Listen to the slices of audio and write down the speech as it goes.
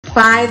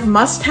5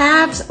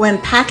 must-haves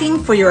when packing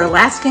for your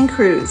Alaskan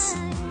cruise.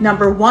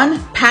 Number 1,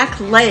 pack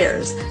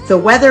layers. The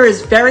weather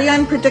is very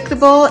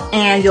unpredictable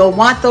and you'll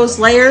want those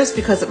layers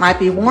because it might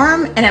be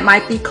warm and it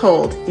might be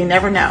cold. You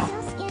never know.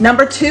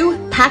 Number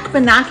 2, pack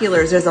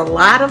binoculars. There's a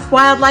lot of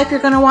wildlife you're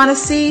going to want to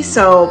see,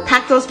 so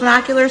pack those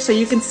binoculars so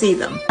you can see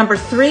them. Number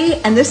 3,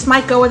 and this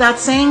might go without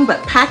saying,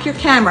 but pack your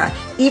camera.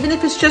 Even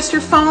if it's just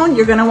your phone,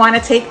 you're going to want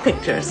to take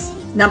pictures.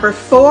 Number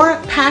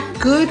 4, pack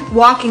good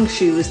walking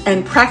shoes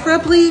and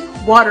preferably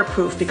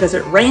waterproof because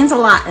it rains a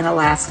lot in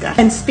Alaska.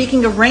 And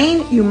speaking of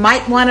rain, you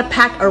might want to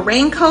pack a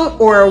raincoat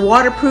or a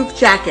waterproof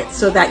jacket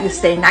so that you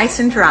stay nice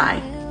and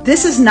dry.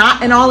 This is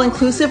not an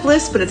all-inclusive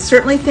list, but it's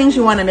certainly things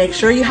you want to make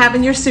sure you have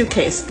in your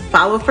suitcase.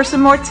 Follow for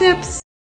some more tips.